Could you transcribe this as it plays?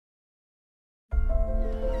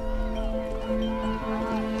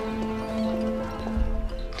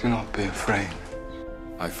Do not be afraid.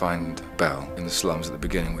 I find Belle in the slums at the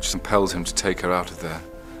beginning, which compels him to take her out of there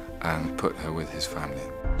and put her with his family.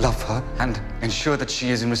 Love her and ensure that she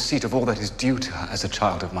is in receipt of all that is due to her as a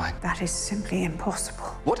child of mine. That is simply impossible.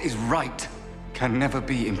 What is right can never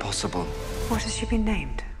be impossible. What has she been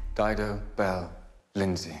named? Dido Belle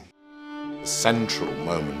Lindsay. The central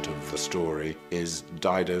moment of the story is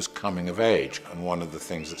Dido's coming of age, and one of the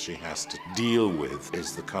things that she has to deal with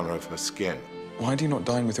is the colour of her skin. Why do you not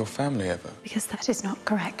dine with your family ever? Because that is not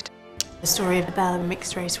correct. The story of Belle, a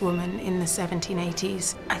mixed-race woman in the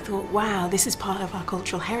 1780s. I thought, wow, this is part of our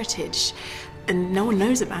cultural heritage, and no one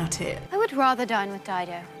knows about it. I would rather dine with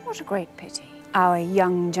Dido. What a great pity. Our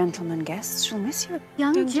young gentleman guests shall miss you.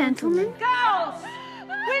 Young gentleman? Girls!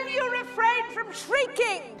 Will you refrain from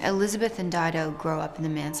shrieking? Elizabeth and Dido grow up in the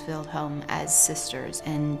Mansfield home as sisters,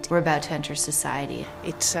 and we're about to enter society.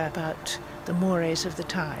 It's about the mores of the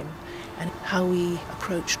time and how we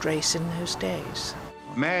approached race in those days.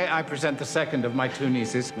 May I present the second of my two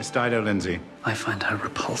nieces, Miss Dido Lindsay? I find her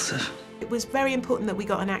repulsive. It was very important that we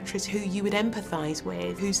got an actress who you would empathise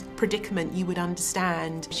with, whose predicament you would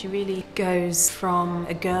understand. She really goes from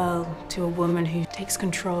a girl to a woman who takes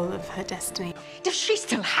control of her destiny. Does she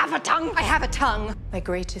still have a tongue? I have a tongue. My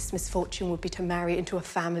greatest misfortune would be to marry into a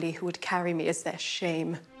family who would carry me as their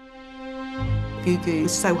shame. Gugu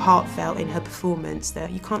is so heartfelt in her performance that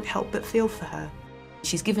you can't help but feel for her.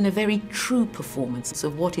 She's given a very true performance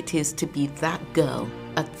of what it is to be that girl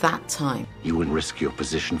at that time. You would risk your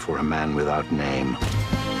position for a man without name.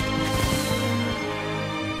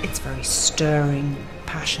 It's a very stirring,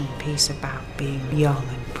 passionate piece about being young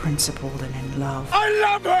and principled and in love. I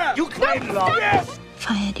love her! You claim love! Yes! If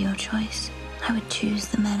I had your choice, I would choose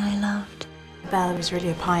the man I loved. Belle was really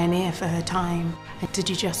a pioneer for her time. And to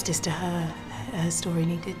do justice to her, her story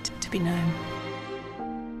needed to be known.